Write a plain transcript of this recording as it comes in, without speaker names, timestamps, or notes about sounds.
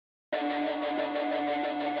Let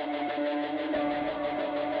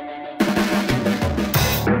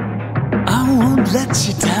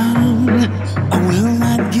you down, I will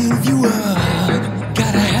not give you up.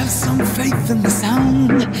 Gotta have some faith in the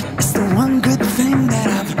sound. It's the one good thing that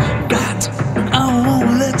I've got. I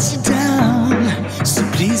won't let you down, so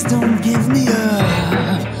please don't give me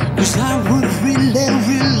up. Cause I would really,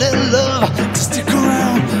 really love to stick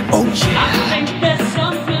around. Oh yeah, I think there's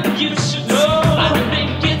something you should know. I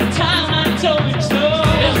think it's time I told you so.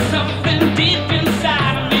 There's something deep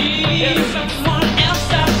inside of me. There's someone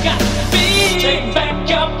else I've got to be. Take back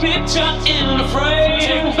your picture in the frame.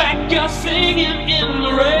 Take back your singing in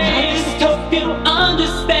the rain. I just hope you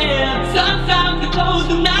understand. Sometimes the clothes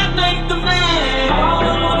do not make the man.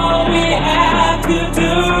 All we have to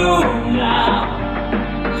do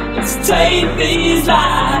now is take these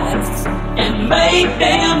lives and make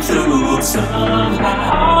them true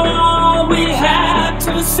somehow. All we have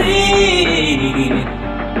to see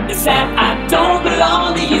is that I don't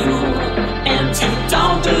belong to you and you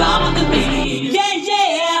don't belong to me. Yeah,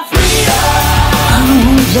 yeah. Freedom. I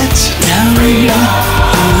won't let you down.